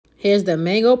Here's the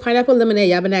mango pineapple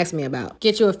lemonade y'all been asking me about.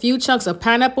 Get you a few chunks of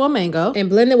pineapple or mango and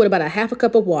blend it with about a half a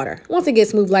cup of water. Once it gets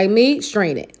smooth like me,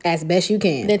 strain it as best you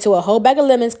can. Then to a whole bag of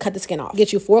lemons, cut the skin off.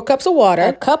 Get you 4 cups of water,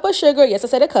 a cup of sugar, yes I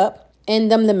said a cup,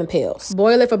 and them lemon peels.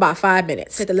 Boil it for about 5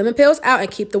 minutes. Take the lemon peels out and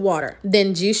keep the water.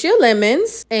 Then juice your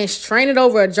lemons and strain it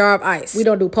over a jar of ice. We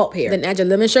don't do pulp here. Then add your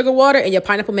lemon sugar water and your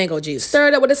pineapple mango juice. Stir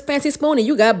it up with a fancy spoon and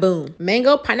you got boom.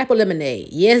 Mango pineapple lemonade.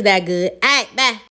 Yes, that good. Alright, bye.